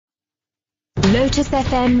Lotus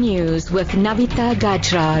FM News with Navita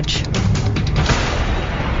Gajraj.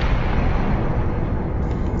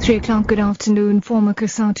 3 o'clock, good afternoon. Former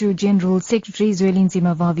COSATU General Secretary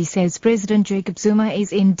Zwelinzima Vavi says President Jacob Zuma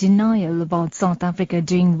is in denial about South Africa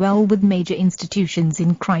doing well with major institutions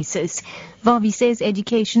in crisis. Vavi says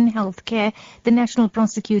education, healthcare, the National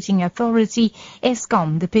Prosecuting Authority,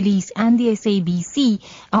 Eskom, the police and the SABC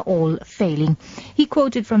are all failing. He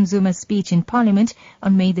quoted from Zuma's speech in Parliament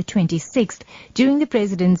on May the 26th during the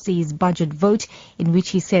presidency's budget vote, in which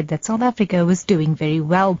he said that South Africa was doing very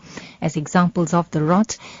well. As examples of the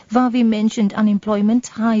rot, Vavi mentioned unemployment,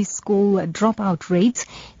 high school dropout rates,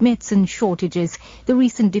 medicine shortages, the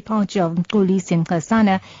recent departure of Mxolisi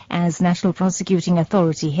Nxasana as National Prosecuting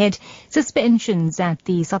Authority head, suspensions at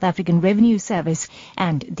the South African Revenue Service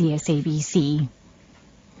and the SABC.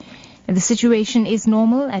 The situation is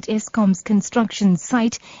normal at Eskom's construction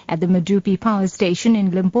site at the Medupi power station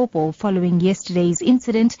in Limpopo following yesterday's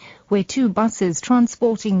incident where 2 buses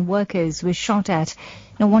transporting workers were shot at.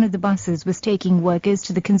 Now, one of the buses was taking workers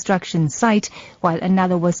to the construction site while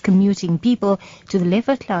another was commuting people to the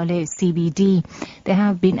Lefatlale CBD. There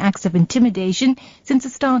have been acts of intimidation since the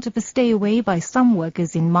start of a stay away by some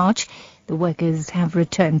workers in March. The workers have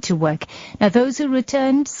returned to work. Now, those who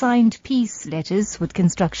returned signed peace letters with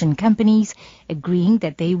construction companies agreeing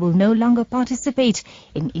that they will no longer participate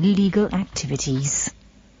in illegal activities.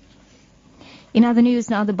 In other news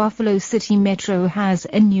now, the Buffalo City Metro has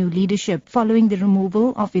a new leadership following the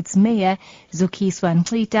removal of its mayor, Zukiswa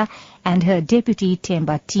Nxita, and her deputy,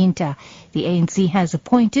 Themba Tinta. The ANC has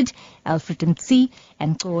appointed Alfred Mtsi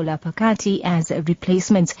and Kola Pakati as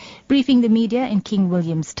replacements. Briefing the media in King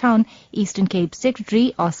Williamstown, Eastern Cape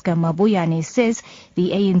Secretary Oscar Mabuyane says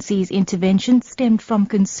the ANC's intervention stemmed from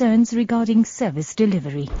concerns regarding service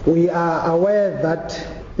delivery. We are aware that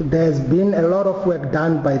there's been a lot of work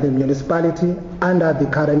done by the municipality under the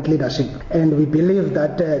current leadership, and we believe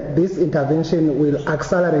that this intervention will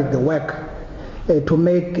accelerate the work to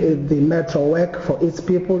make the metro work for its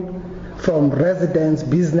people, from residents,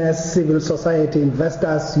 business, civil society,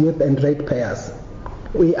 investors, youth and ratepayers.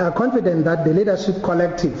 We are confident that the leadership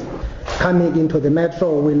collective coming into the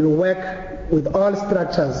metro will work with all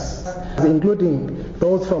structures, including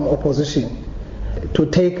those from opposition, to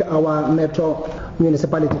take our metro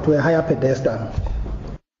municipality to a higher pedestal.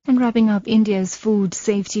 And wrapping up, India's food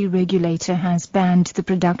safety regulator has banned the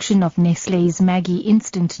production of Nestlé's Maggi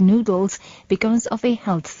instant noodles because of a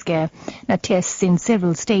health scare. Now, tests in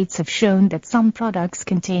several states have shown that some products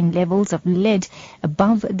contain levels of lead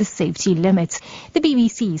above the safety limits. The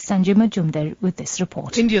BBC's Sanjay Majumdar with this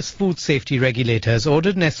report. India's food safety regulator has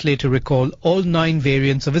ordered Nestlé to recall all 9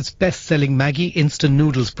 variants of its best-selling Maggi instant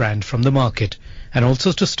noodles brand from the market, and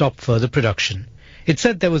also to stop further production. It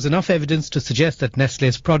said there was enough evidence to suggest that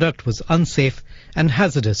Nestlé's product was unsafe and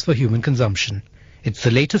hazardous for human consumption. It's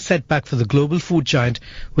the latest setback for the global food giant,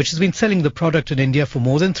 which has been selling the product in India for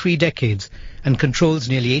more than 3 decades and controls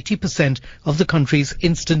nearly 80% of the country's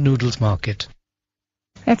instant noodles market.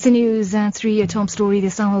 That's the news at 3. A top story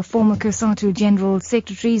this hour. Former COSATU General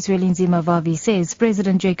Secretary Zwelinzima Vavi says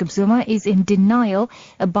President Jacob Zuma is in denial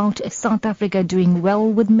about South Africa doing well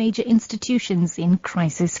with major institutions in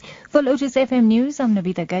crisis. For Lotus FM News, I'm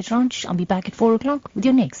Navita Gajraj. I'll be back at 4 o'clock with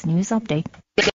your next news update.